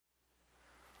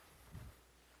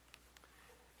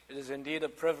It is indeed a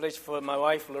privilege for my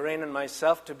wife Lorraine and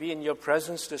myself to be in your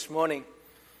presence this morning.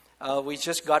 We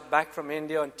just got back from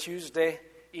India on Tuesday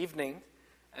evening,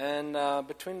 and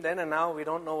between then and now, we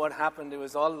don't know what happened. It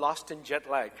was all lost in jet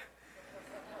lag.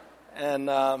 And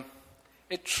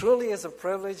it truly is a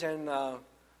privilege and a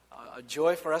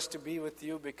joy for us to be with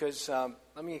you because,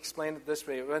 let me explain it this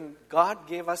way. When God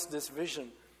gave us this vision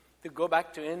to go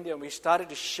back to India, we started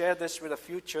to share this with a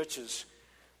few churches.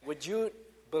 Would you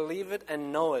believe it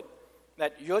and know it,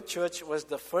 that your church was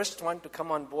the first one to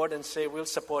come on board and say, we'll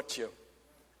support you?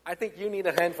 I think you need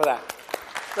a hand for that.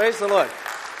 Praise the Lord.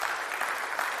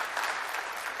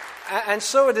 And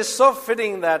so it is so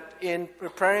fitting that in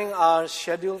preparing our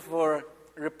schedule for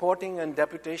reporting and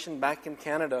deputation back in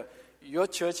Canada, your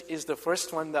church is the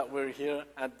first one that we're here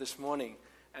at this morning.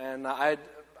 And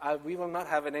we will not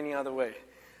have it any other way.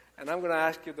 And I'm going to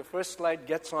ask you, the first slide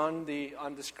gets on the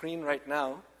screen right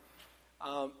now.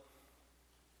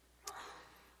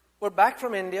 We're back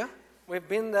from India. We've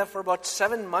been there for about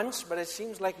 7 months, but it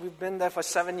seems like we've been there for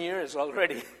 7 years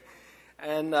already.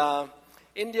 And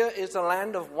India is a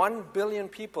land of 1 billion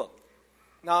people.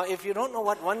 Now, if you don't know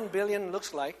what 1 billion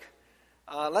looks like,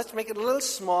 let's make it a little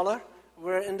smaller.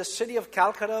 We're in the city of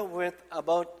Calcutta with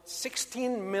about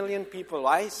 16 million people.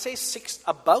 I say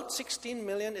about 16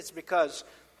 million, it's because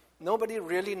nobody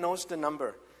really knows the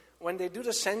number. When they do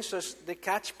the census, they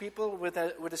catch people with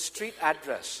a street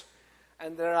address.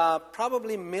 And there are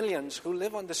probably millions who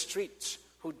live on the streets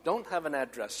who don't have an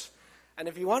address. And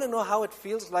if you want to know how it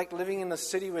feels like living in a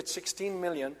city with 16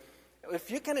 million,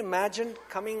 if you can imagine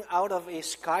coming out of a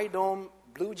Sky Dome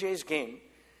Blue Jays game,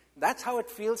 that's how it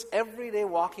feels every day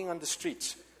walking on the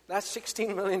streets. That's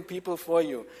 16 million people for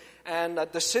you. And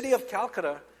the city of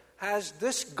Calcutta has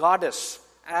this goddess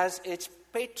as its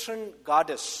patron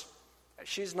goddess.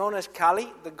 She's known as Kali,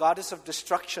 the goddess of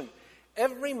destruction.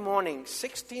 Every morning,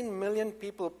 16 million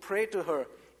people pray to her,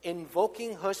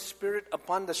 invoking her spirit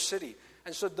upon the city.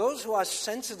 And so those who are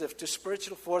sensitive to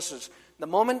spiritual forces, the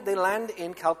moment they land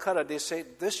in Calcutta, they say,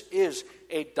 this is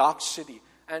a dark city.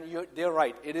 And they're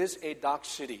right, it is a dark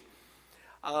city.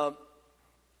 On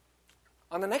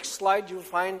the next slide, you'll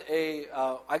find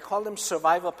I call them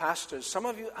survivor pastors.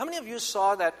 How many of you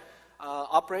saw that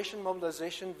Operation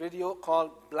Mobilization video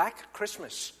called Black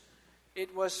Christmas?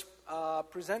 It was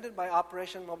presented by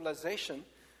Operation Mobilization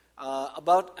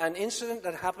about an incident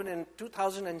that happened in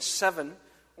 2007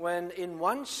 when in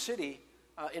one city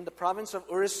in the province of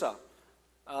Orissa,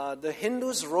 the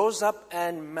Hindus rose up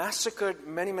and massacred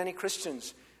many, many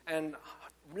Christians. And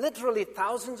literally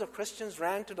thousands of Christians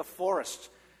ran to the forest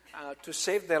to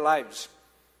save their lives.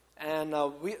 And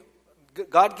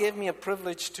God gave me a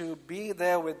privilege to be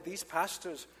there with these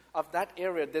pastors of that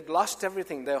area. They'd lost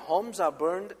everything. Their homes are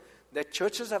burned. Their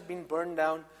churches have been burned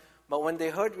down. But when they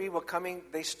heard we were coming,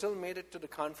 they still made it to the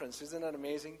conference. Isn't that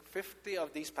amazing? 50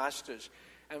 of these pastors.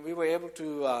 And we were able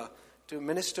to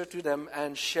minister to them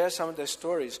and share some of their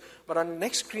stories. But on the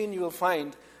next screen, you will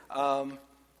find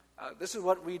this is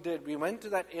what we did. We went to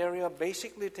that area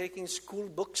basically taking school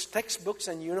books, textbooks,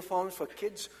 and uniforms for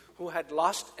kids who had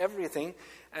lost everything.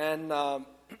 And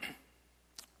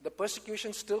the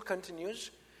persecution still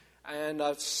continues. And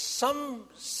some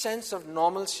sense of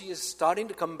normalcy is starting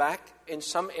to come back in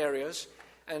some areas.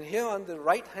 And here on the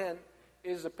right hand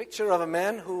is a picture of a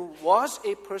man who was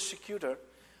a persecutor,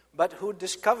 but who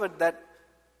discovered that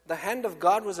the hand of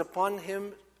God was upon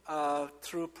him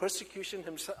through persecution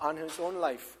on his own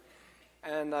life.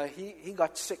 And he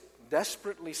got sick,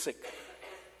 desperately sick.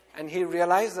 And he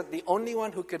realized that the only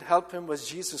one who could help him was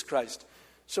Jesus Christ.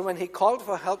 So when he called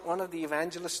for help, one of the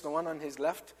evangelists, the one on his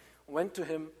left, went to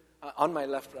him, on my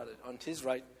left rather, on his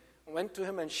right, went to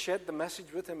him and shared the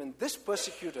message with him. And this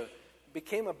persecutor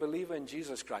became a believer in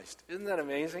Jesus Christ. Isn't that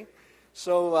amazing?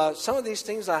 So some of these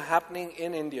things are happening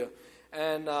in India.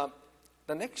 And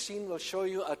the next scene will show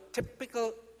you a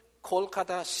typical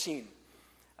Kolkata scene.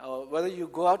 Whether you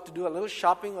go out to do a little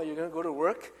shopping or you're going to go to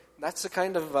work, that's the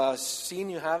kind of scene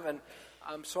you have. And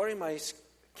I'm sorry, my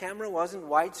camera wasn't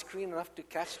widescreen enough to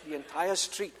catch the entire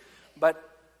street. But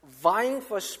vying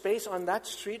for space on that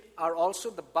street are also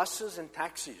the buses and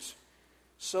taxis.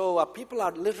 So people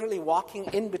are literally walking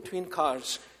in between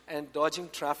cars and dodging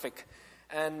traffic.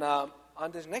 And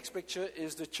on this next picture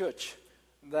is the church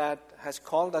that has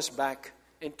called us back.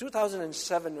 In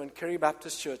 2007, when Kerry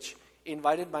Baptist Church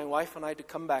invited my wife and I to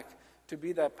come back to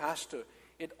be their pastor,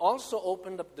 it also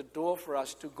opened up the door for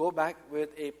us to go back with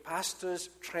a pastor's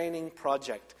training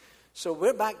project. So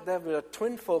we're back there with a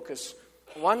twin focus,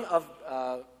 one of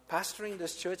pastoring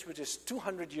this church, which is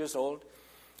 200 years old.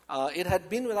 It had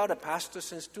been without a pastor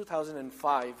since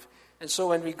 2005. And so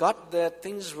when we got there,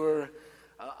 things were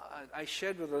I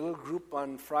shared with a little group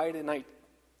on Friday night.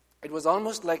 It was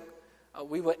almost like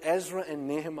we were Ezra and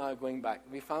Nehemiah going back.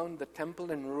 We found the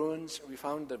temple in ruins. We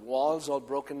found the walls all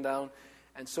broken down.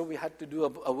 And so we had to do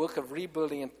a work of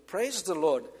rebuilding. And praise the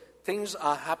Lord, things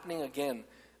are happening again.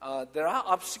 There are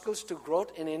obstacles to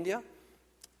growth in India.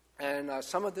 And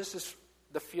some of this is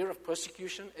the fear of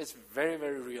persecution. It's very,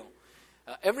 very real.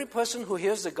 Every person who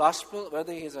hears the gospel,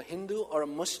 whether he is a Hindu or a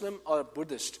Muslim or a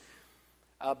Buddhist,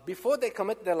 before they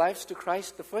commit their lives to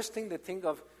Christ, the first thing they think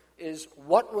of is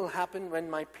what will happen when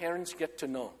my parents get to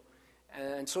know.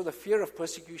 And so the fear of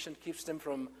persecution keeps them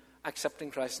from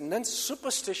accepting Christ. And then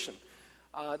superstition.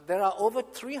 There are over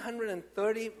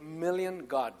 330 million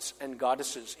gods and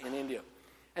goddesses in India.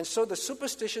 And so the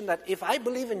superstition that if I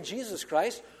believe in Jesus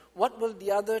Christ, what will the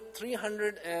other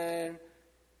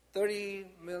 330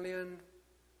 million,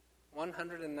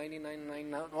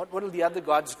 199, what will the other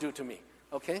gods do to me?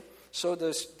 Okay? So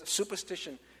there's the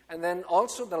superstition. And then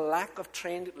also the lack of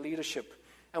trained leadership.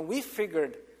 And we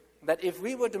figured that if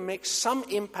we were to make some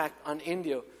impact on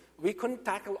India, we couldn't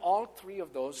tackle all three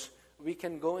of those. We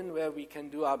can go in where we can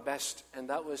do our best, and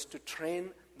that was to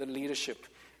train the leadership.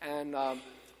 And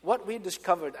what we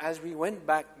discovered as we went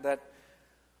back, that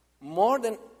more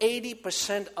than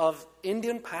 80% of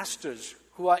Indian pastors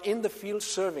who are in the field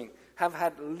serving have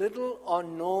had little or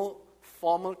no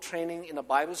formal training in a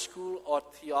Bible school or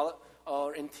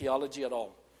in theology at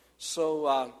all.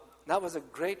 So that was a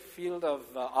great field of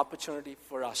opportunity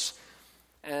for us.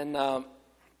 And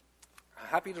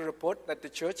happy to report that the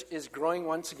church is growing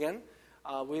once again.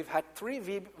 We've had 3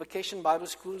 vacation Bible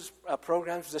schools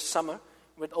programs this summer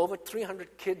with over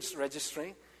 300 kids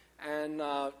registering and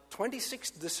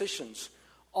 26 decisions.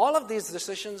 All of these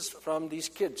decisions from these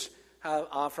kids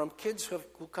are from kids who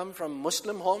come from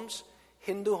Muslim homes,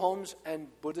 Hindu homes, and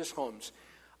Buddhist homes.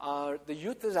 The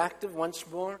youth is active once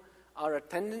more. Our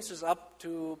attendance is up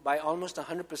to by almost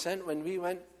 100%. When we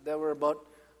went, there were about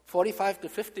 45 to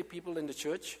 50 people in the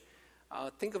church.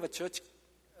 Think of a church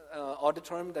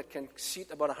auditorium that can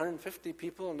seat about 150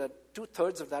 people, and that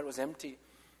 2/3 of that was empty.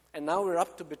 And now we're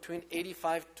up to between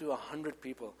 85 to 100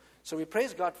 people. So we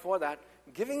praise God for that.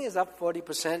 Giving is up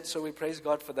 40%, so we praise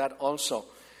God for that also.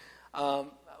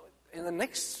 In the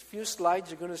next few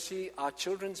slides, you're going to see our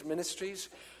children's ministries.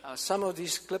 Some of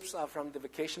these clips are from the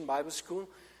Vacation Bible School.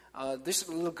 This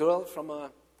little girl from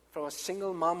a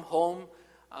single mom home,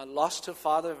 lost her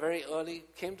father very early,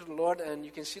 came to the Lord, and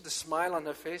you can see the smile on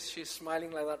her face. She's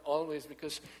smiling like that always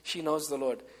because she knows the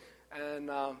Lord.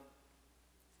 And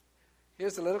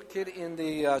here's a little kid in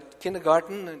the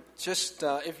kindergarten. And just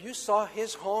if you saw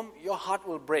his home, your heart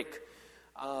will break.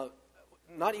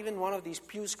 Not even one of these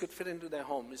pews could fit into their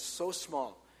home. It's so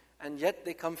small. And yet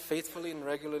they come faithfully and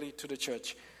regularly to the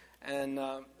church. And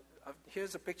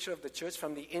here's a picture of the church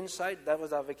from the inside. That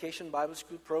was our Vacation Bible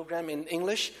School program in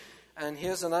English. And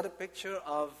here's another picture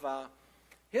of,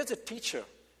 here's a teacher.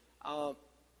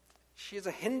 She's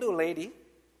a Hindu lady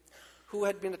who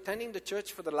had been attending the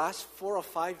church for the last 4 or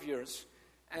 5 years.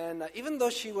 And even though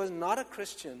she was not a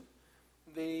Christian,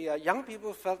 the young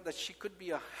people felt that she could be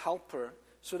a helper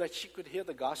so that she could hear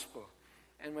the gospel.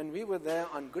 And when we were there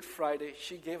on Good Friday,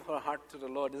 she gave her heart to the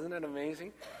Lord. Isn't that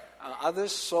amazing?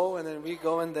 Others sow, and then we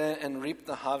go in there and reap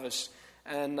the harvest.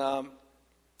 And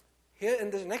here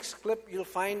in this next clip, you'll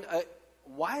find,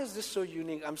 why is this so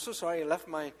unique? I'm so sorry I left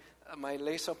my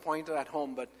laser pointer at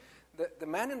home, but the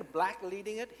man in the black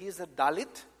leading it, he's a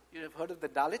Dalit. You have heard of the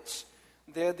Dalits?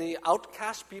 They're the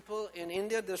outcast people in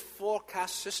India. There's 4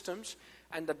 caste systems,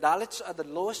 and the Dalits are the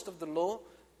lowest of the low.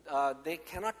 They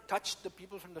cannot touch the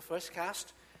people from the first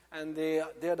caste, and they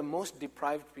are the most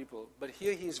deprived people. But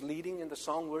here he is leading in the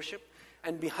song worship,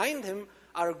 and behind him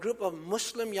are a group of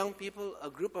Muslim young people, a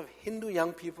group of Hindu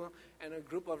young people, and a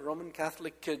group of Roman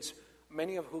Catholic kids,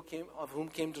 many of whom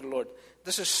came to the Lord.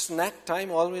 This is snack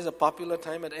time, always a popular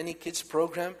time at any kids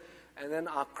program, and then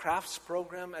our crafts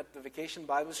program at the Vacation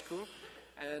Bible School.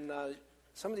 And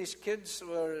some of these kids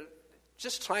were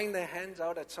just trying their hands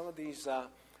out at some of these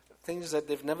things that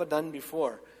they've never done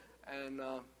before. And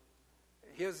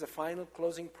here's the final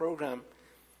closing program.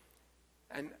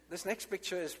 And this next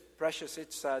picture is precious.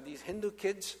 It's these Hindu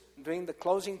kids doing the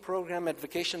closing program at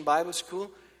Vacation Bible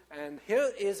School. And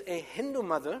here is a Hindu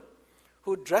mother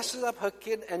who dresses up her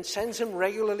kid and sends him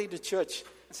regularly to church.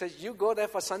 And says, you go there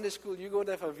for Sunday school, you go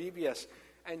there for VBS.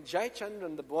 And Jai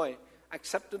Chandran, the boy,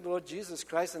 accepted the Lord Jesus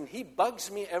Christ, and he bugs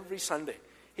me every Sunday.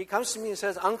 He comes to me and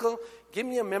says, Uncle, give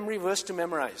me a memory verse to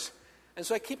memorize. And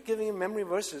so I keep giving him memory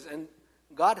verses, and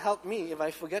God help me if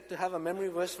I forget to have a memory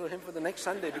verse for him for the next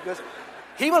Sunday, because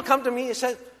he will come to me and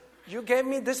says, you gave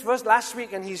me this verse last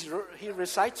week, and he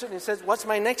recites it and says, what's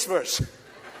my next verse?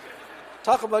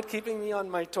 Talk about keeping me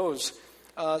on my toes.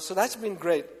 So that's been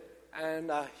great.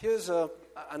 And here's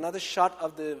another shot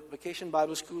of the Vacation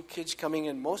Bible School kids coming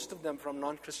in, most of them from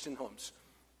non-Christian homes.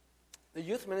 The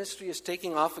youth ministry is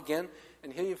taking off again,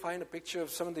 and here you find a picture of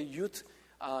some of the youth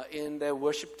in their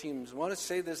worship teams. I want to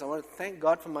say this. I want to thank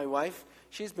God for my wife.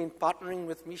 She's been partnering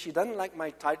with me. She doesn't like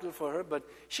my title for her, but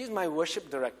she's my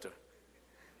worship director.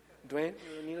 Dwayne,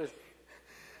 you need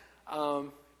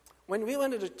when we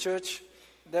went to the church,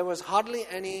 there was hardly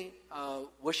any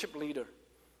worship leader.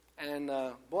 And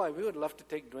boy, we would love to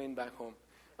take Dwayne back home.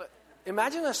 But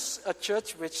imagine a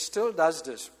church which still does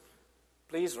this.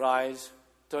 Please rise,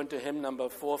 turn to hymn number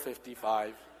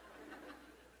 455.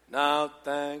 Now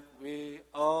thank we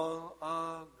all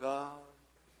our God.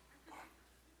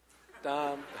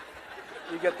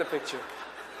 You get the picture.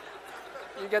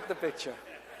 You get the picture.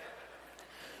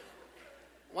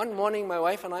 One morning, my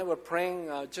wife and I were praying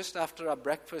just after our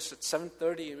breakfast at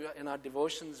 7:30 in our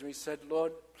devotions. We said,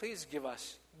 Lord, please give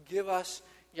us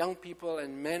young people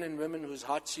and men and women whose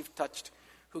hearts you've touched,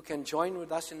 who can join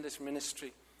with us in this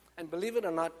ministry. And believe it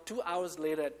or not, 2 hours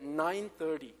later at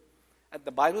 9:30, at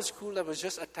the Bible school that was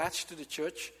just attached to the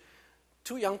church,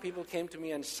 2 young people came to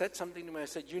me and said something to me. I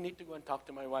said, you need to go and talk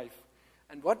to my wife.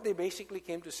 And what they basically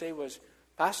came to say was,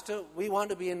 Pastor, we want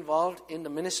to be involved in the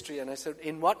ministry. And I said,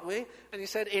 in what way? And he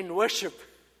said, in worship.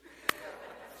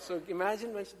 So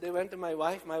imagine when they went to my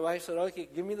wife said, okay,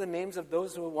 give me the names of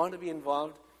those who want to be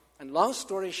involved. And long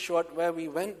story short, where we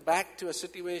went back to a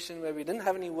situation where we didn't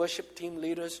have any worship team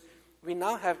leaders, we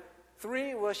now have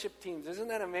 3 worship teams. Isn't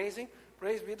that amazing?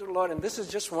 Praise be to the Lord. And this is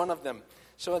just one of them.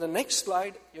 So on the next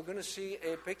slide, you're going to see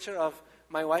a picture of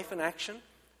my wife in action,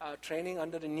 training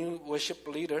under the new worship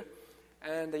leader.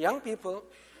 And the young people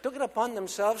took it upon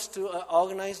themselves to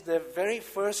organize their very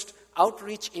first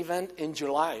outreach event in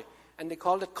July. And they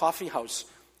called it Coffee House.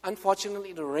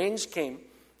 Unfortunately, the rains came,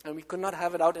 and we could not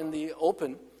have it out in the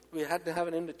open. We had to have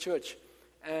it in the church.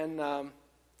 And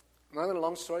another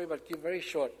long story, but keep very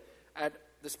short.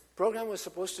 This program was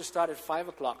supposed to start at 5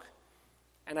 o'clock.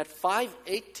 And at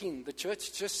 5:18, the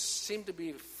church just seemed to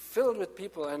be filled with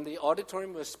people, and the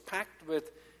auditorium was packed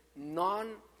with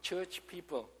non-church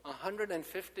people,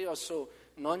 150 or so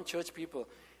non-church people.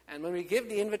 And when we gave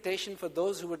the invitation for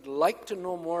those who would like to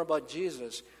know more about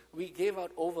Jesus, we gave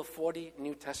out over 40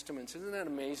 New Testaments. Isn't that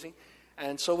amazing?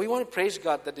 And so we want to praise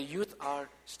God that the youth are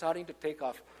starting to take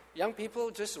off. Young people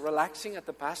just relaxing at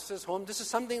the pastor's home. This is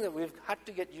something that we've had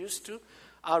to get used to.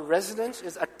 Our residence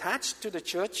is attached to the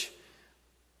church.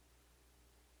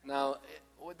 Now,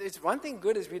 there's one thing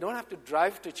good is we don't have to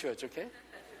drive to church, okay?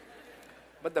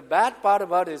 But the bad part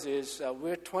about it is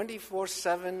we're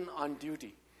 24/7 on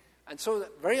duty. And so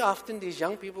very often these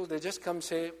young people, they just come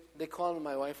say, they call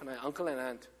my wife and I uncle and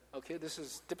aunt. Okay, this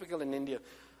is typical in India.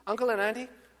 Uncle and auntie,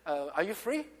 are you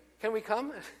free? Can we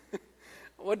come?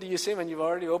 What do you say when you've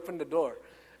already opened the door?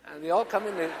 And they all come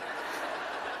in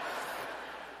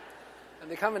and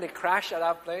they come and they crash at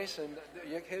our place, and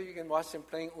here you can watch them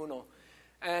playing Uno.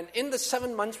 And in the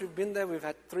 7 months we've been there, we've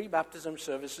had 3 baptism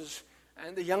services.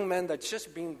 And the young man that's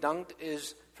just being dunked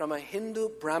is from a Hindu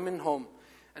Brahmin home.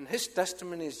 And his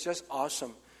testimony is just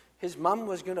awesome. His mom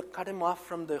was going to cut him off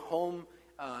from the home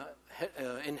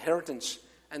inheritance.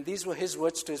 And these were his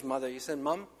words to his mother. He said,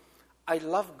 Mom, I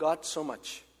love God so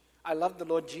much. I love the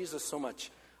Lord Jesus so much.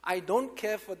 I don't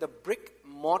care for the brick,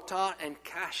 mortar, and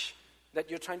cash that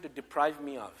you're trying to deprive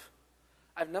me of.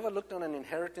 I've never looked on an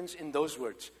inheritance in those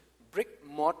words. Brick,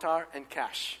 mortar, and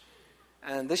cash.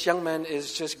 And this young man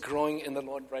is just growing in the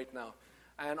Lord right now.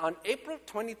 And on April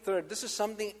 23rd, this is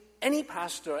something any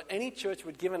pastor, any church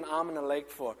would give an arm and a leg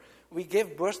for. We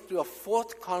gave birth to a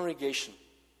 4th congregation.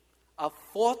 A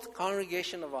 4th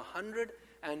congregation of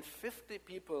 150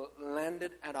 people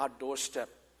landed at our doorstep.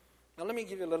 Now let me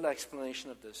give you a little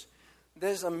explanation of this.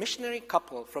 There's a missionary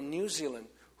couple from New Zealand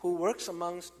who works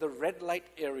amongst the red light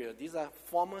area. These are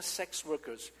former sex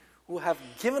workers who have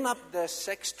given up their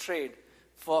sex trade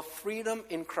for freedom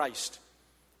in Christ.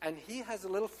 And he has a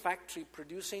little factory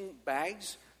producing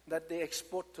bags that they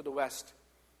export to the West.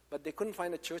 But they couldn't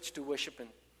find a church to worship in.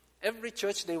 Every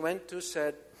church they went to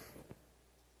said,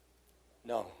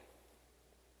 no.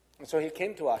 And so he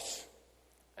came to us.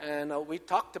 And we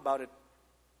talked about it.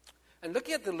 And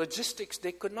looking at the logistics,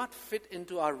 they could not fit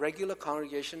into our regular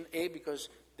congregation. A, because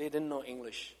they didn't know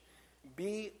English.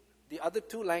 B, the other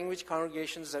 2 language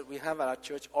congregations that we have at our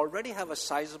church already have a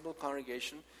sizable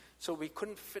congregation, so we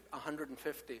couldn't fit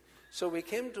 150. So we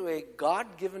came to a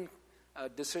God-given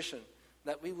decision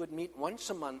that we would meet once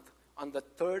a month on the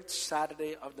 3rd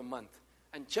Saturday of the month.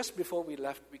 And just before we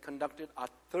left, we conducted our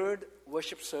 3rd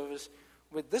worship service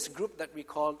with this group that we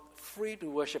called Free to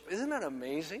Worship. Isn't that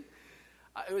amazing?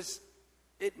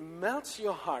 It melts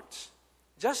your hearts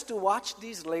just to watch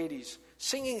these ladies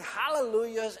singing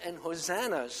hallelujahs and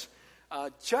hosannas,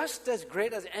 just as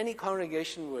great as any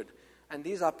congregation would. And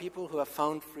these are people who have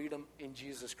found freedom in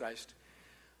Jesus Christ.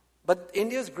 But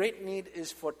India's great need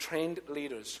is for trained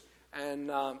leaders.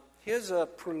 And here's a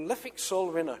prolific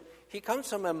soul winner. He comes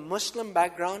from a Muslim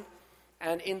background,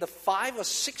 and in the 5 or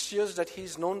 6 years that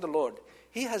he's known the Lord,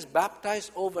 he has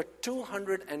baptized over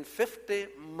 250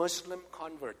 Muslim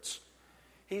converts.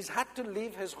 He's had to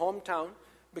leave his hometown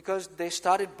because they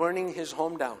started burning his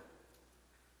home down.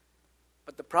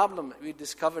 But the problem we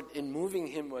discovered in moving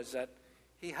him was that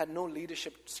he had no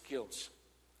leadership skills.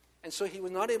 And so he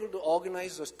was not able to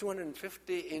organize those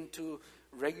 250 into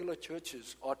regular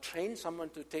churches or train someone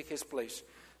to take his place.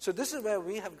 So this is where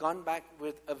we have gone back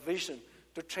with a vision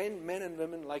to train men and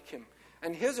women like him.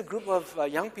 And here's a group of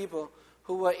young people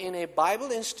who were in a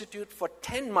Bible institute for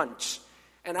 10 months.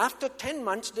 And after 10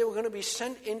 months, they were going to be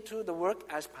sent into the work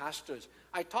as pastors.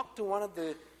 I talked to one of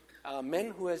the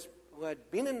men who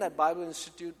had been in that Bible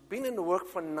institute, been in the work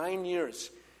for 9 years.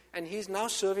 And he's now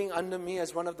serving under me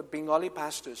as one of the Bengali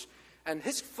pastors. And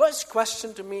his first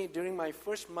question to me during my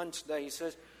first months there, he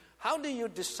says, how do you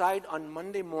decide on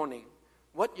Monday morning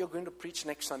what you're going to preach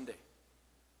next Sunday?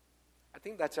 I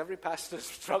think that's every pastor's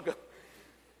struggle.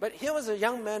 But here was a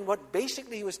young man, what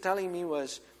basically he was telling me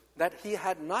was that he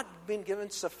had not been given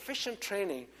sufficient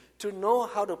training to know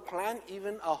how to plan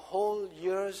even a whole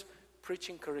year's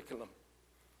preaching curriculum.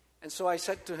 And so I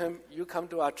said to him, you come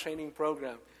to our training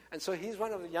program. And so he's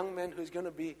one of the young men who's going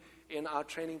to be in our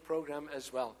training program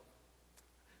as well.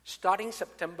 Starting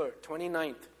September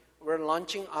 29th, we're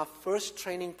launching our first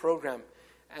training program.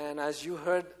 And as you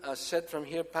heard said from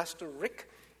here, Pastor Rick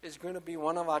is going to be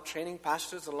one of our training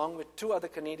pastors along with 2 other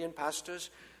Canadian pastors.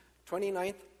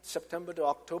 29th September to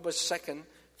October 2nd,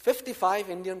 55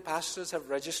 Indian pastors have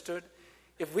registered.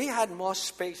 If we had more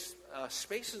space,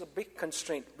 space is a big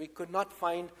constraint. We could not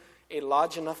find a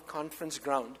large enough conference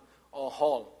ground or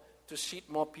hall to seat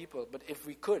more people. But if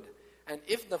we could, and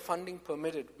if the funding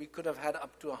permitted, we could have had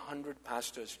up to 100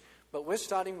 pastors. But we're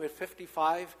starting with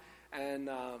 55, and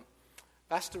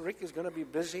Pastor Rick is going to be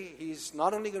busy. He's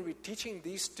not only going to be teaching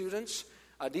these students,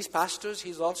 these pastors,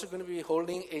 he's also going to be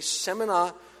holding a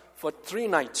seminar for 3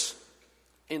 nights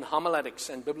in homiletics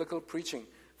and biblical preaching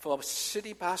for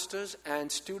city pastors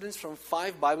and students from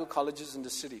 5 Bible colleges in the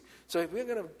city. So we're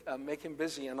going to make him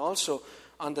busy. And also,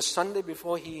 on the Sunday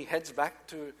before he heads back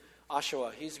to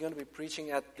Oshawa, he's going to be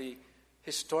preaching at the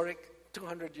historic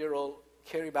 200-year-old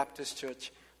Carey Baptist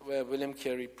Church where William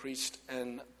Carey preached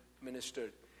and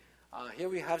ministered. Here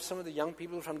we have some of the young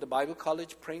people from the Bible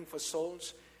College praying for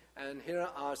souls. And here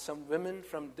are some women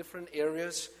from different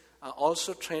areas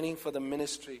also training for the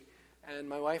ministry. And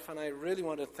my wife and I really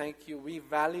want to thank you. We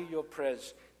value your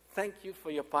prayers. Thank you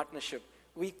for your partnership.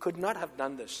 We could not have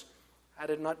done this had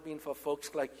it not been for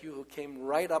folks like you who came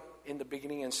right up in the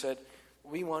beginning and said,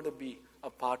 we want to be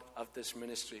a part of this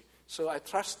ministry. So I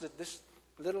trust that this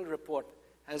little report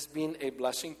has been a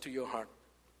blessing to your heart.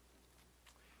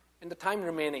 In the time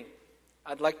remaining,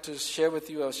 I'd like to share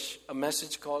with you a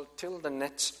message called Till the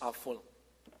Nets Are Full.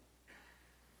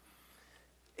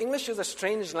 English is a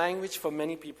strange language for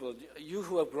many people. You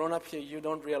who have grown up here, you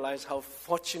don't realize how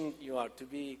fortunate you are to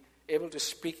be able to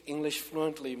speak English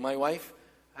fluently. My wife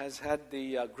has had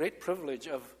the great privilege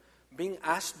of being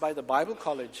asked by the Bible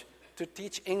College to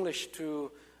teach English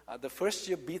to the first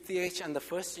year BTH and the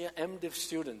first year MDiv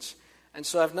students. And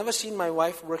so I've never seen my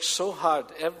wife work so hard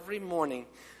every morning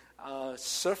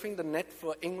surfing the net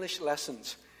for English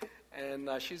lessons. And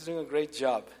she's doing a great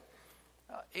job.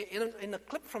 In a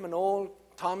clip from an old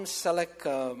Tom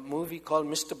Selleck movie called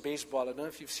Mr. Baseball, I don't know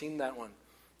if you've seen that one.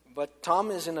 But Tom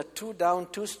is in a 2-down,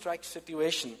 2-strike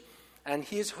situation. And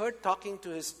he is heard talking to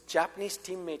his Japanese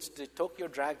teammates, the Tokyo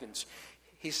Dragons.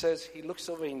 He says, he looks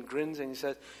over and grins and he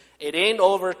says, it ain't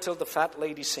over till the fat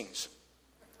lady sings.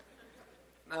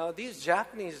 Now, these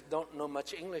Japanese don't know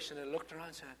much English, and they looked around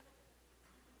and said,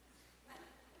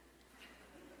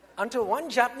 until one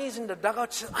Japanese in the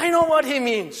dugout says, I know what he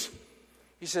means.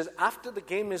 He says, after the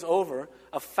game is over,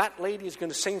 a fat lady is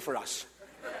going to sing for us.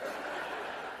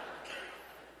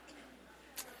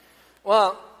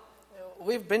 Well,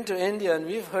 we've been to India and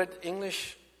we've heard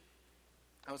English,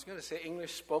 I was going to say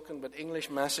English spoken, but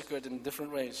English massacred in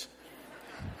different ways.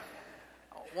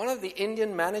 One of the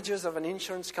Indian managers of an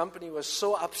insurance company was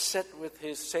so upset with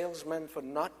his salesman for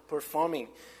not performing.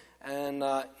 And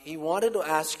he wanted to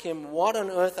ask him, what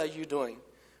on earth are you doing?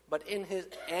 But in his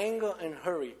anger and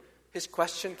hurry, his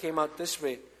question came out this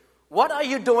way, what are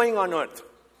you doing on earth?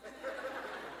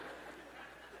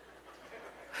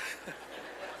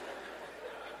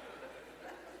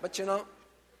 But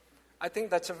I think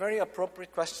that's a very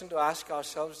appropriate question to ask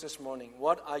ourselves this morning.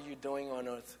 What are you doing on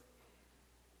earth?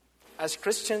 As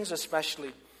Christians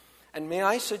especially. And may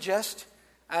I suggest,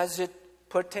 as it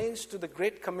pertains to the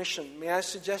Great Commission, may I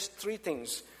suggest 3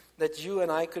 things that you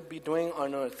and I could be doing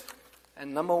on earth.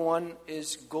 And number 1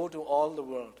 is go to all the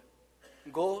world.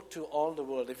 Go to all the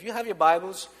world. If you have your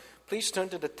Bibles, please turn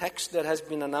to the text that has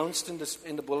been announced in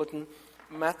the bulletin,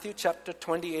 Matthew chapter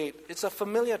 28. It's a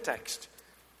familiar text.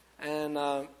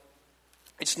 And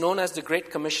it's known as the Great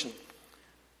Commission.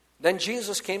 Then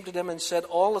Jesus came to them and said,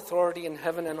 "All authority in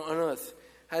heaven and on earth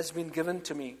has been given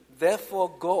to me. Therefore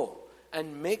go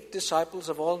and make disciples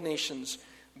of all nations,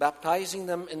 baptizing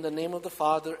them in the name of the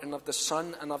Father and of the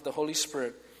Son and of the Holy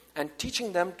Spirit, and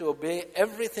teaching them to obey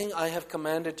everything I have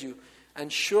commanded you.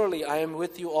 And surely I am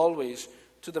with you always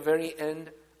to the very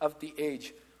end of the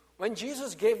age." When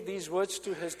Jesus gave these words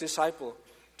to his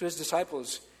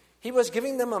disciples, he was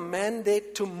giving them a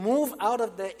mandate to move out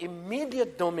of their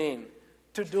immediate domain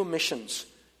to do missions.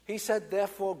 He said,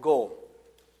 "Therefore go."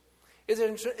 It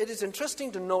is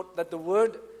interesting to note that the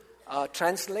word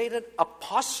translated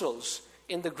apostles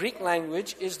in the Greek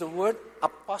language is the word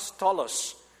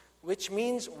apostolos, which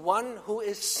means one who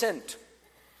is sent.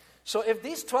 So if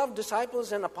these 12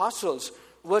 disciples and apostles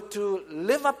were to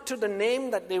live up to the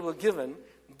name that they were given,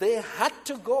 they had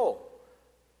to go,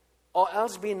 or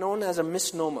else be known as a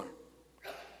misnomer.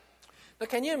 Now,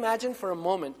 can you imagine for a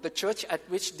moment the church at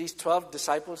which these 12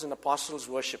 disciples and apostles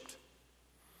worshipped?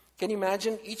 Can you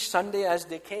imagine each Sunday as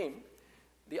they came,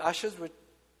 the ushers would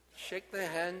shake their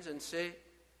hands and say,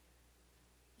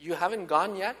 "You haven't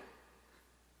gone yet?"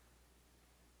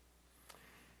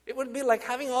 It would be like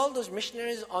having all those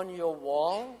missionaries on your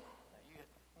wall. You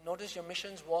notice your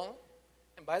missions wall?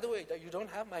 And by the way, you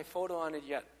don't have my photo on it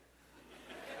yet.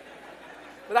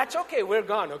 But that's okay, we're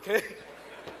gone, okay?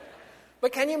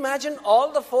 But can you imagine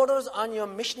all the photos on your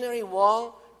missionary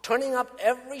wall turning up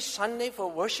every Sunday for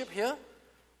worship here?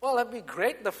 Well, that'd be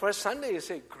great the first Sunday. You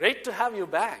say, "Great to have you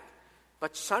back."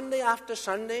 But Sunday after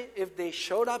Sunday, if they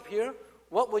showed up here,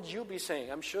 what would you be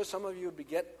saying? I'm sure some of you would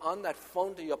get on that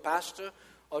phone to your pastor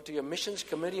or to your missions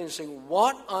committee and saying,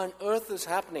 "What on earth is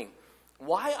happening?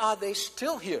 Why are they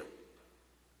still here?"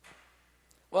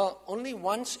 Well, only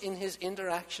once in his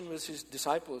interaction with his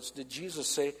disciples did Jesus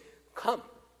say, "Come."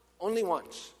 Only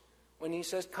once. When he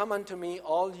says, "Come unto me,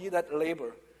 all ye that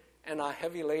labor and are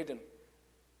heavy laden,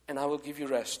 and I will give you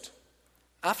rest."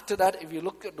 After that, if you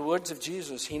look at the words of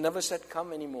Jesus, he never said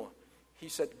come anymore. He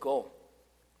said go.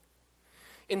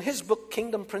 In his book,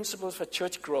 Kingdom Principles for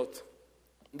Church Growth,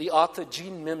 the author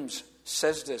Gene Mims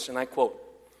says this, and I quote,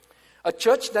 "A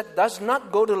church that does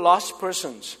not go to lost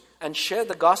persons and share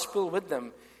the gospel with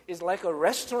them is like a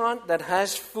restaurant that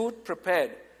has food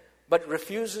prepared but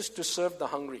refuses to serve the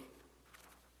hungry."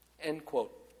 End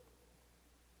quote.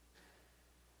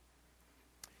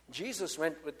 Jesus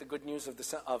went with the good news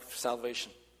of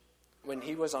salvation when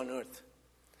he was on earth.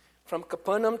 From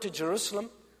Capernaum to Jerusalem,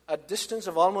 a distance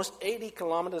of almost 80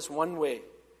 kilometers one way.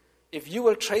 If you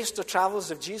will trace the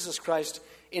travels of Jesus Christ,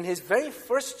 in his very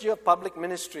first year of public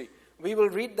ministry, we will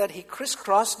read that he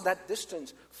crisscrossed that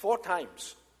distance 4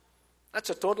 times.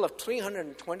 That's a total of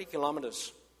 320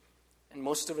 kilometers, and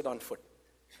most of it on foot.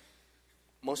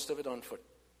 Most of it on foot.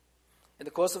 In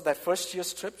the course of that first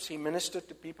year's trips, he ministered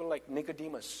to people like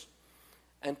Nicodemus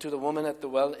and to the woman at the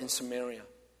well in Samaria.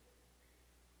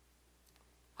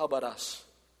 How about us?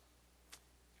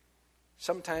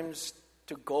 Sometimes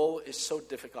to go is so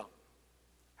difficult.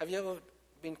 Have you ever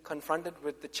been confronted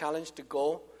with the challenge to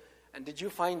go? And did you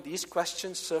find these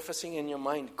questions surfacing in your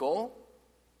mind? Go?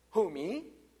 Who, me?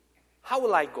 How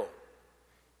will I go?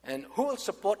 And who will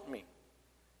support me?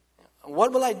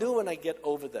 What will I do when I get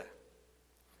over there?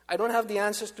 I don't have the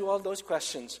answers to all those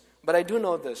questions, but I do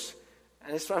know this,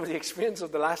 and it's from the experience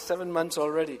of the last 7 months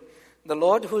already. The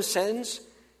Lord who sends,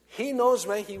 he knows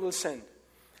where he will send,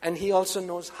 and he also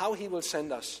knows how he will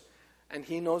send us, and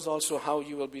he knows also how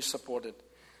you will be supported.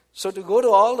 So to go to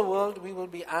all the world, we will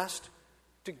be asked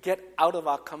to get out of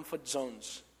our comfort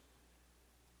zones.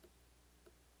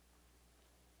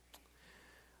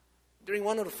 During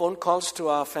one of the phone calls to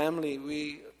our family,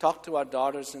 we talked to our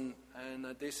daughters, and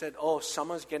they said, "Oh,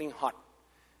 summer's getting hot."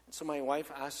 And so my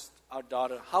wife asked our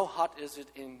daughter, "How hot is it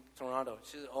in Toronto?"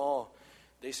 She said, "Oh,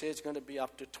 they say it's going to be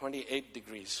up to 28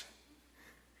 degrees.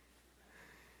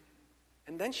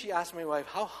 And then she asked my wife,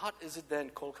 "How hot is it there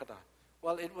in Kolkata?"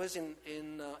 Well, it was in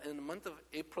the month of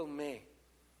April, May.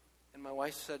 And my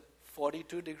wife said,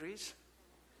 42 degrees.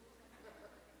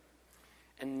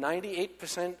 And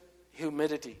 98%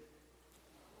 humidity.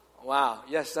 Wow,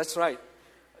 yes, that's right.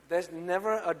 There's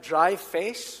never a dry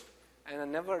face.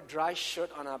 and never a dry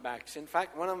shirt on our backs. In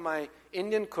fact, one of my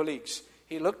Indian colleagues,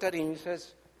 he looked at him and he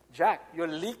says, "Jack, you're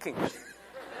leaking."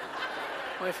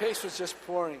 My face was just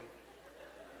pouring.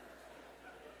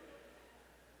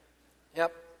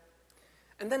 Yep.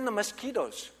 And then the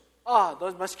mosquitoes.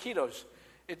 Those mosquitoes.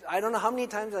 I don't know how many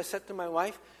times I said to my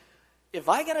wife, if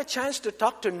I get a chance to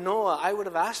talk to Noah, I would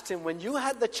have asked him, when you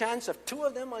had the chance of 2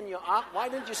 of them on your ark, why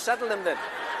didn't you settle them then?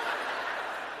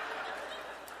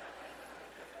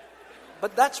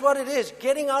 But that's what it is,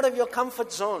 getting out of your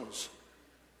comfort zones.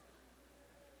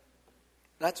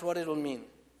 That's what it will mean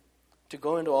to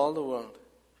go into all the world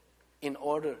in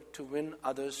order to win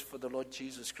others for the Lord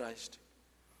Jesus Christ.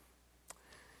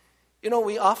 You know,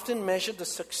 we often measure the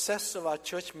success of our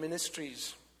church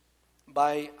ministries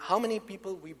by how many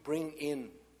people we bring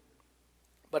in.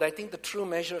 But I think the true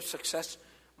measure of success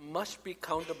must be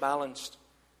counterbalanced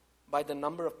by the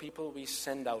number of people we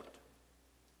send out.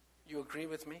 You agree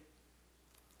with me?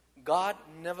 God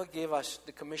never gave us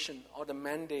the commission or the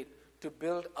mandate to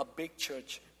build a big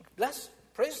church.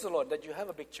 Praise the Lord that you have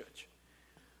a big church.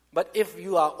 But if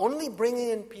you are only bringing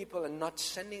in people and not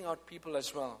sending out people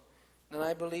as well, then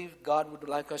I believe God would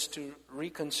like us to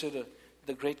reconsider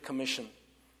the Great Commission,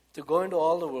 to go into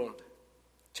all the world,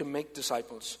 to make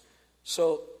disciples.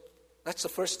 So that's the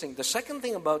first thing. The second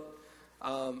thing about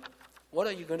what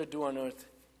are you going to do on earth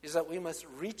is that we must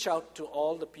reach out to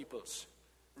all the peoples.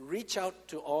 Reach out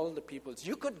to all the peoples.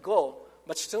 You could go,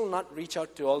 but still not reach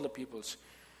out to all the peoples.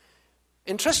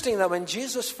 Interesting that when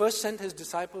Jesus first sent his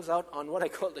disciples out on what I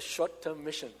call the short-term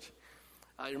missions,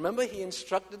 I remember he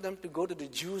instructed them to go to the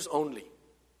Jews only.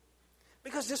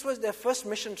 Because this was their first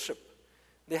mission trip.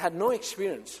 They had no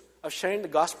experience of sharing the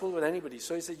gospel with anybody.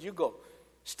 So he said, you go.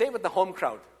 Stay with the home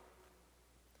crowd.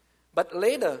 But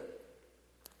later,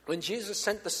 when Jesus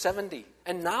sent the 70,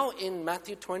 and now in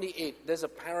Matthew 28, there's a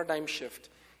paradigm shift.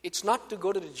 It's not to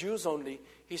go to the Jews only.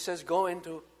 He says, go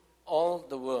into all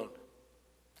the world.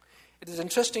 It is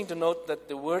interesting to note that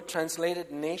the word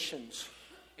translated nations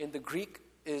in the Greek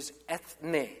is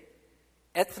ethne.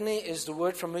 Ethne is the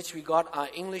word from which we got our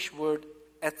English word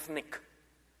ethnic.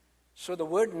 So the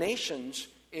word nations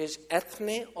is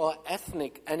ethne or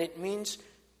ethnic, and it means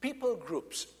people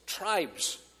groups,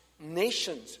 tribes,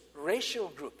 nations, racial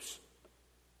groups.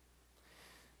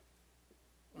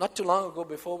 Not too long ago,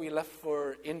 before we left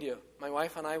for India, my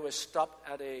wife and I were stopped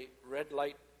at a red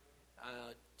light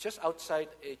just outside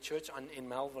a church in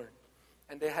Malvern.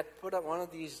 And they had put up one of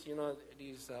these,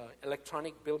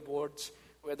 electronic billboards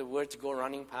where the words go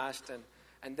running past.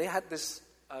 And they had this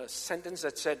sentence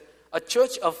that said, a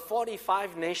church of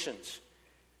 45 nations.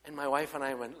 And my wife and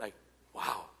I went like,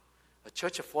 wow, a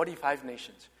church of 45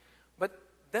 nations. But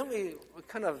then we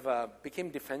kind of became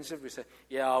defensive. We said,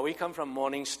 yeah, we come from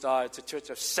Morning Star. It's a church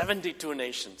of 72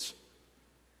 nations.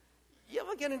 You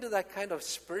ever get into that kind of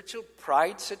spiritual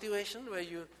pride situation where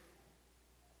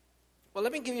Well,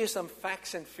 let me give you some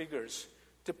facts and figures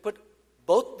to put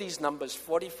both these numbers,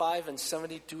 45 and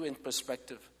 72, in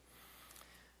perspective.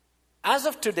 As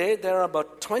of today, there are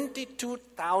about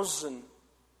 22,000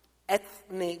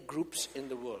 ethnic groups in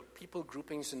the world, people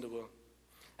groupings in the world.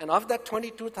 And of that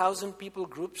 22,000 people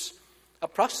groups,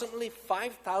 approximately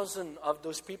 5,000 of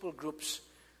those people groups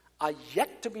are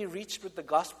yet to be reached with the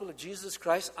gospel of Jesus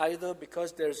Christ, either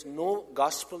because there's no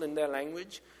gospel in their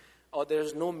language or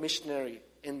there's no missionary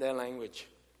in their language.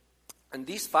 And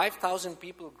these 5,000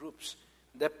 people groups,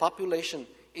 their population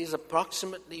is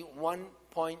approximately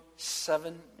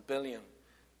 1.7 billion.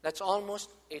 That's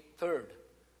almost a third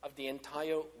of the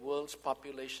entire world's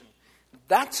population.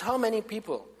 That's how many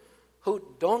people who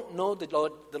don't know the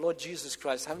Lord Jesus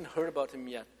Christ, haven't heard about him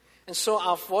yet. And so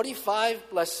our 45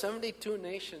 plus 72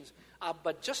 nations are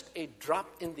but just a drop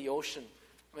in the ocean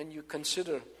when you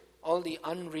consider all the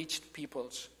unreached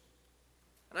peoples.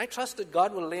 And I trust that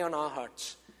God will lay on our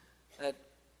hearts that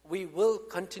we will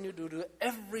continue to do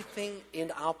everything in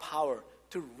our power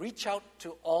to reach out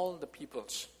to all the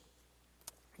peoples.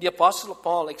 The Apostle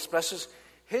Paul expresses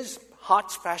his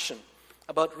heart's passion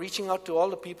about reaching out to all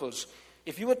the peoples.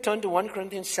 If you would turn to 1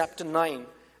 Corinthians chapter 9,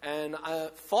 and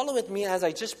follow with me as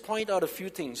I just point out a few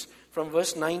things from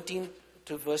verse 19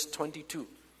 to verse 22.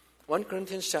 1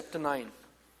 Corinthians chapter 9.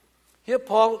 Here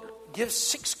Paul gives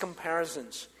 6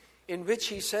 comparisons in which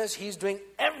he says he's doing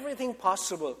everything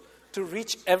possible to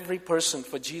reach every person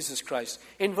for Jesus Christ.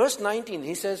 In verse 19,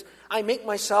 he says, I make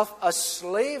myself a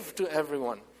slave to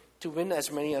everyone to win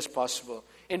as many as possible.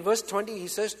 In verse 20, he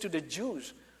says, to the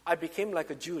Jews, I became like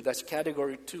a Jew. That's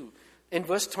category 2. In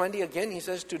verse 20 again, he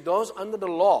says, to those under the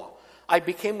law, I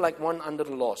became like one under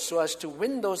the law, so as to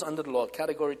win those under the law,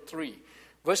 category 3.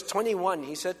 Verse 21,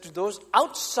 he said, to those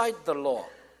outside the law,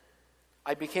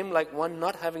 I became like one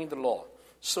not having the law,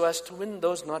 so as to win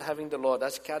those not having the law.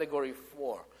 That's category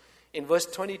 4. In verse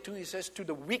 22, he says, to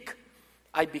the weak,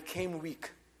 I became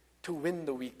weak to win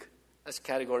the weak. That's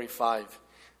category 5.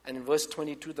 And in verse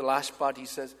 22, the last part, he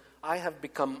says, I have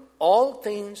become all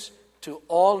things to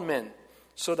all men,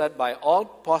 so that by all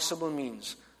possible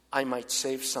means I might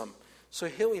save some. So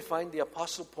here we find the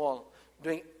Apostle Paul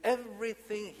doing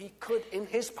everything he could in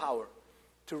his power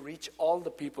to reach all the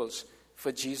peoples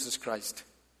for Jesus Christ.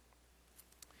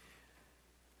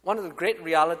 One of the great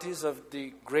realities of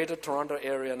the greater Toronto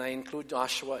area, and I include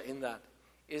Oshawa in that,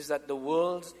 is that the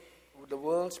world's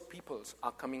peoples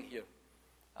are coming here.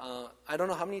 I don't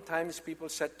know how many times people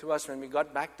said to us when we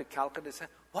got back to Calcutta, they said,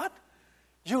 what?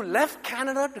 You left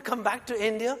Canada to come back to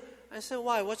India? I said,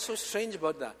 why? What's so strange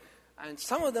about that? And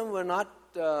some of them were not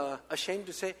ashamed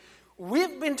to say,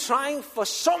 we've been trying for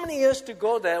so many years to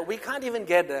go there, we can't even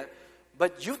get there,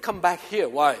 but you've come back here.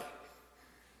 Why?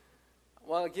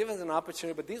 Well, give us an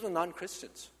opportunity, but these were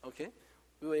non-Christians, okay?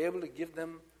 We were able to give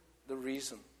them the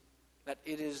reason that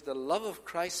it is the love of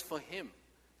Christ for him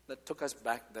that took us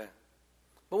back there.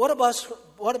 But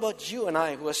what about you and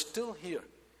I who are still here?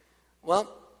 Well,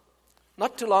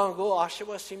 not too long ago,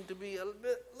 Oshawa seemed to be a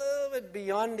little bit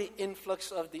beyond the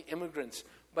influx of the immigrants.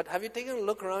 But have you taken a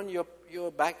look around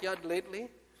your backyard lately?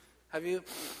 Have you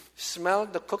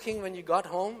smelled the cooking when you got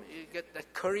home? You get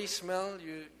that curry smell.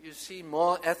 You see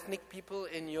more ethnic people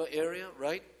in your area,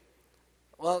 right?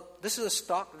 Well, this is a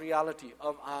stark reality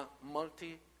of our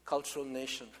multicultural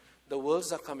nation. The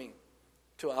worlds are coming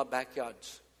to our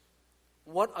backyards.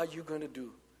 What are you going to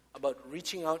do about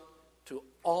reaching out to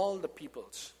all the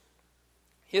peoples?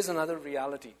 Here's another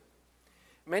reality.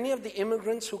 Many of the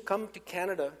immigrants who come to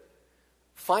Canada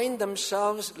find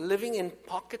themselves living in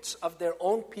pockets of their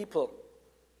own people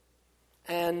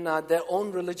and their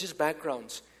own religious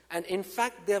backgrounds. And in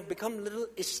fact, they have become little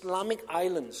Islamic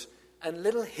islands and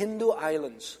little Hindu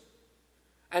islands.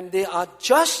 And they are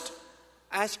just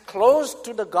as close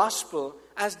to the gospel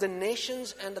as the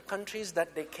nations and the countries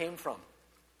that they came from.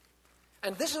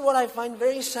 And this is what I find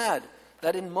very sad,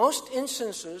 that in most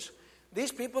instances,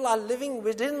 these people are living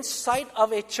within sight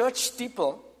of a church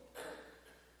steeple.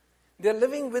 They're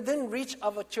living within reach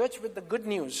of a church with the good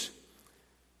news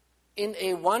in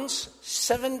a once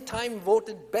 7-time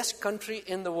voted best country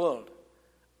in the world,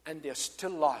 and they're still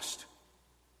lost.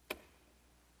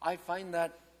 I find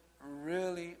that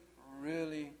really,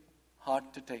 really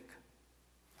hard to take.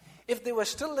 If they were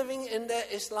still living in their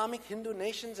Islamic Hindu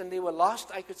nations and they were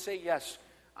lost, I could say yes,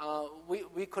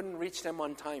 we couldn't reach them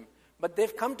on time. But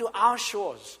they've come to our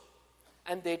shores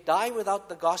and they die without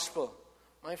the gospel.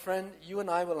 My friend, you and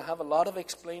I will have a lot of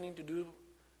explaining to do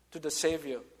to the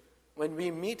Savior when we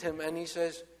meet him and he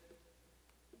says,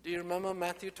 do you remember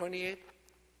Matthew 28,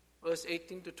 verse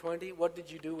 18 to 20? What did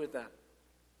you do with that?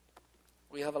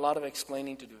 We have a lot of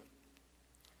explaining to do.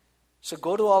 So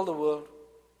go to all the world,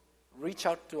 reach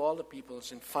out to all the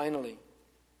peoples, and finally,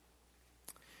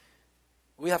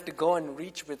 we have to go and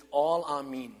reach with all our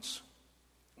means.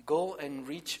 Go and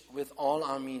reach with all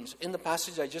our means. In the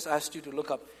passage I just asked you to look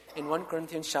up, in 1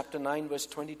 Corinthians chapter 9, verse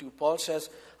 22, Paul says,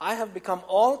 I have become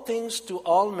all things to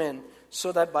all men,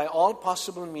 so that by all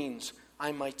possible means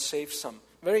I might save some.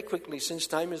 Very quickly, since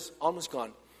time is almost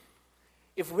gone.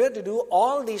 If we're to do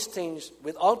all these things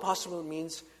with all possible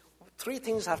means, 3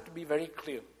 things have to be very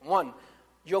clear. 1,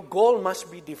 your goal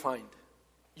must be defined.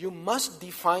 You must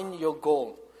define your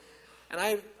goal.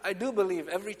 And I do believe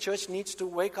every church needs to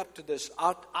wake up to this.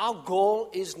 Our goal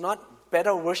is not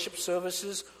better worship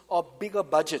services or bigger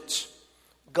budgets.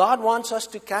 God wants us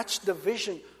to catch the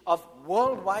vision of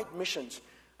worldwide missions.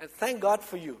 And thank God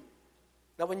for you.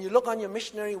 Now when you look on your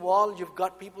missionary wall, you've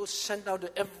got people sent out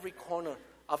to every corner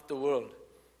of the world.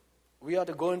 We are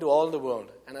to go into all the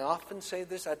world. And I often say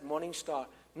this at Morning Star,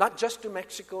 not just to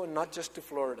Mexico and not just to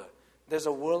Florida. There's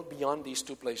a world beyond these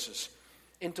 2 places.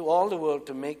 Into all the world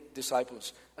to make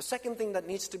disciples. A second thing that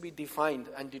needs to be defined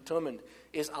and determined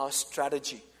is our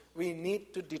strategy. We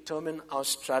need to determine our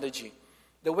strategy.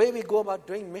 The way we go about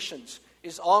doing missions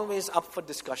is always up for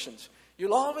discussions.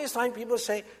 You'll always find people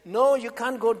say, no, you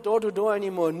can't go door to door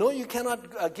anymore. No, you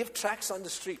cannot give tracts on the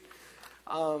street.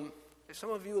 If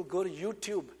some of you will go to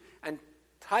YouTube and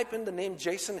type in the name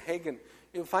Jason Hagen,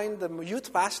 you'll find the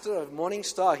youth pastor of Morning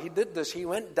Star. He did this. He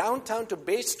went downtown to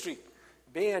Bay Street.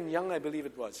 Bay and Young, I believe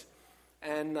it was.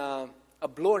 And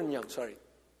Bloor and Young, sorry.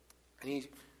 And he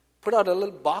put out a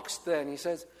little box there and he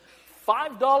says,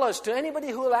 $5 to anybody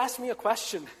who will ask me a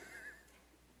question.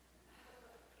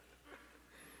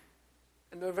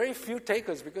 And there were very few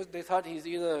takers because they thought he's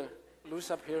either loose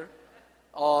up here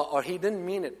or he didn't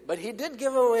mean it. But he did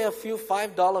give away a few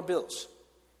 $5 bills.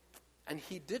 And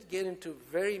he did get into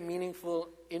very meaningful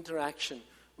interaction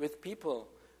with people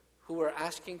who were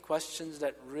asking questions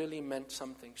that really meant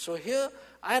something. So here,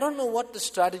 I don't know what the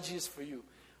strategy is for you,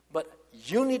 but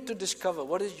you need to discover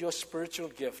what is your spiritual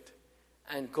gift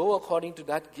and go according to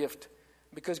that gift.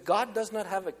 Because God does not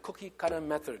have a cookie-cutter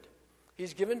method.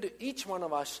 He's given to each one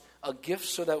of us a gift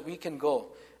so that we can go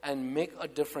and make a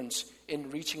difference in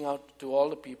reaching out to all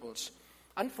the peoples.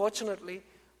 Unfortunately,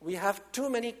 we have too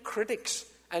many critics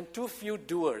and too few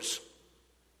doers.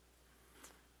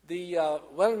 The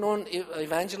well-known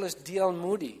evangelist D.L.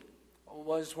 Moody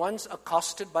was once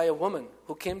accosted by a woman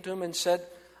who came to him and said,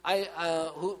 I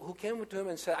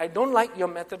don't like your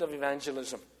method of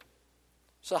evangelism.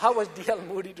 So how was D.L.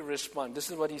 Moody to respond?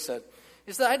 This is what he said.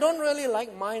 He said, I don't really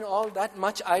like mine all that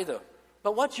much either.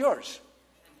 But what's yours?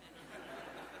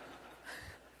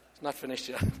 It's not finished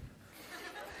yet.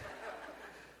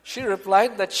 She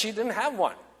replied that she didn't have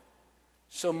one.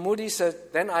 So Moody said,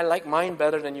 then I like mine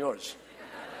better than yours.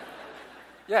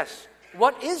 Yes.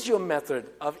 What is your method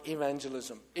of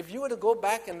evangelism? If you were to go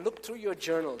back and look through your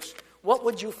journals, what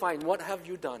would you find? What have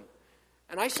you done?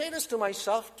 And I say this to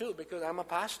myself too, because I'm a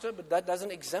pastor, but that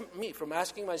doesn't exempt me from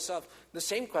asking myself the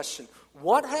same question.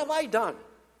 What have I done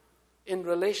in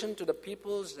relation to the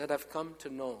peoples that have come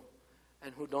to know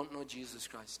and who don't know Jesus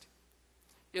Christ?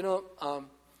 You know,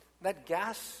 that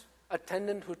gas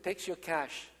attendant who takes your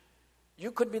cash,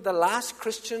 you could be the last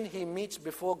Christian he meets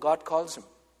before God calls him.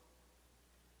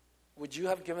 Would you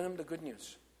have given him the good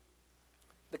news?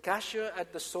 The cashier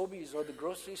at the Sobeys or the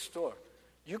grocery store,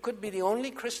 you could be the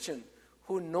only Christian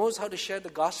who knows how to share the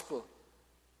gospel.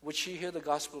 Would she hear the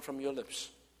gospel from your lips?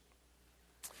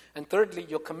 And thirdly,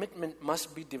 your commitment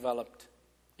must be developed.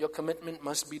 Your commitment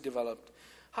must be developed.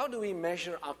 How do we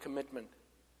measure our commitment?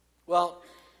 Well,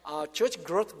 church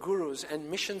growth gurus and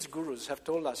missions gurus have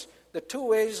told us the two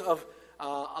ways of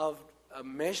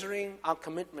measuring our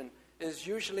commitment is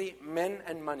usually men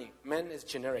and money. Men is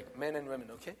generic, men and women,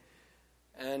 okay?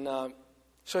 And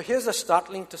so here's a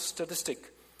startling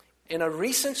statistic. In a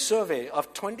recent survey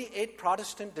of 28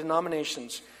 Protestant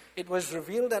denominations, it was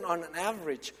revealed that on an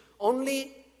average,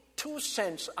 only 2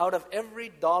 cents out of every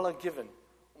dollar given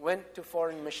went to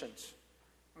foreign missions.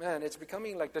 Man, it's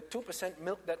becoming like the 2%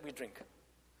 milk that we drink.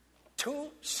 2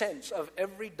 cents of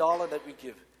every dollar that we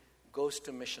give goes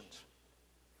to missions.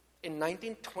 In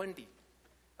 1920,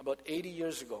 about 80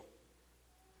 years ago,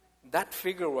 that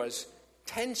figure was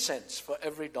 10 cents for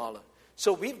every dollar.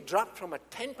 So we've dropped from a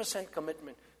 10%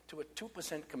 commitment to a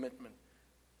 2% commitment.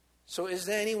 So is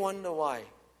there any wonder why?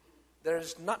 There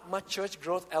is not much church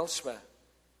growth elsewhere.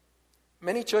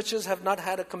 Many churches have not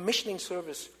had a commissioning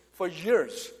service for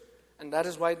years, and that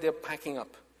is why they're packing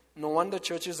up. No wonder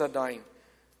churches are dying,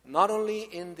 not only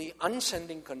in the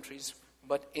unsending countries,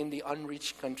 but in the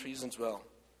unreached countries as well.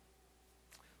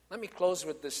 Let me close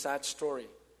with this sad story,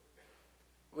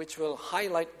 which will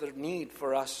highlight the need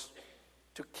for us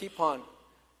to keep on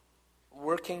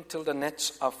working till the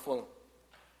nets are full.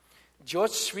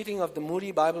 George Sweeting of the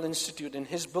Moody Bible Institute, in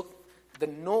his book, The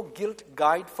No Guilt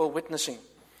Guide for Witnessing,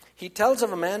 he tells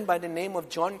of a man by the name of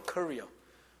John Currier,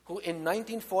 who in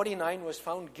 1949 was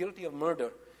found guilty of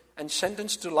murder and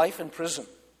sentenced to life in prison.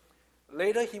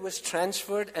 Later, he was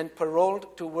transferred and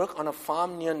paroled to work on a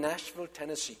farm near Nashville,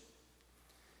 Tennessee.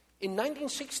 In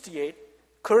 1968,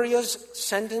 Currier's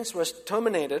sentence was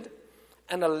terminated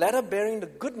and a letter bearing the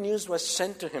good news was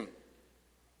sent to him.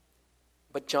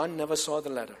 But John never saw the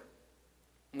letter,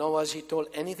 nor was he told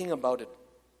anything about it.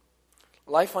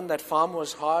 Life on that farm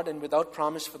was hard and without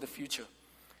promise for the future.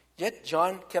 Yet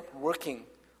John kept working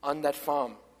on that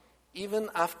farm, even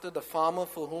after the farmer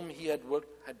for whom he had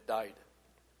worked had died.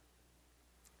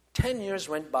 10 years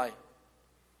went by,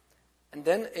 and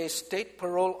then a state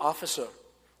parole officer,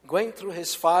 going through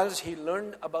his files, he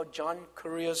learned about John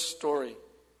Currier's story.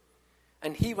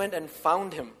 And he went and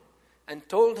found him and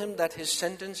told him that his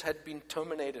sentence had been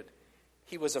terminated.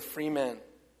 He was a free man.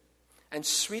 And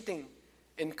Sweeting,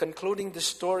 in concluding this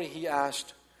story, he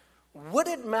asked, would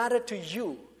it matter to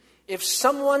you if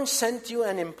someone sent you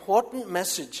an important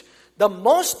message, the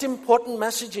most important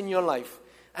message in your life,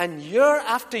 and year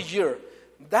after year,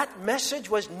 that message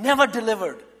was never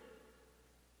delivered?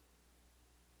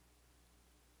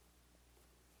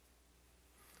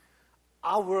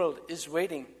 Our world is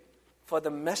waiting for the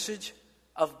message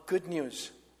of good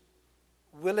news.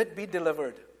 Will it be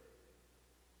delivered?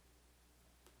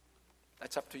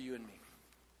 That's up to you and me.